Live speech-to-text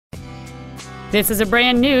This is a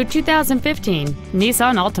brand new 2015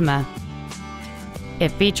 Nissan Altima.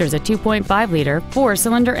 It features a 2.5-liter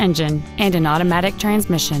four-cylinder engine and an automatic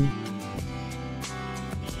transmission.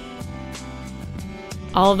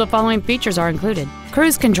 All of the following features are included: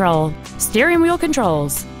 cruise control, steering wheel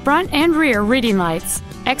controls, front and rear reading lights,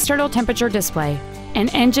 external temperature display, an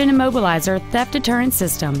engine immobilizer theft deterrent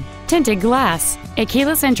system, tinted glass, a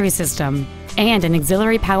keyless entry system, and an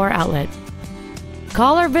auxiliary power outlet.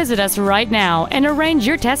 Call or visit us right now and arrange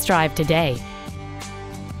your test drive today.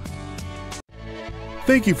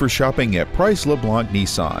 Thank you for shopping at Price LeBlanc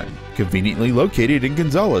Nissan, conveniently located in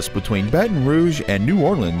Gonzales between Baton Rouge and New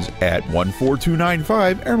Orleans at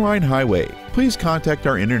 14295 Airline Highway. Please contact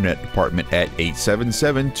our internet department at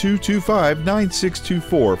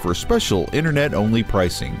 877-225-9624 for special internet-only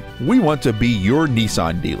pricing. We want to be your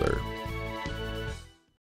Nissan dealer.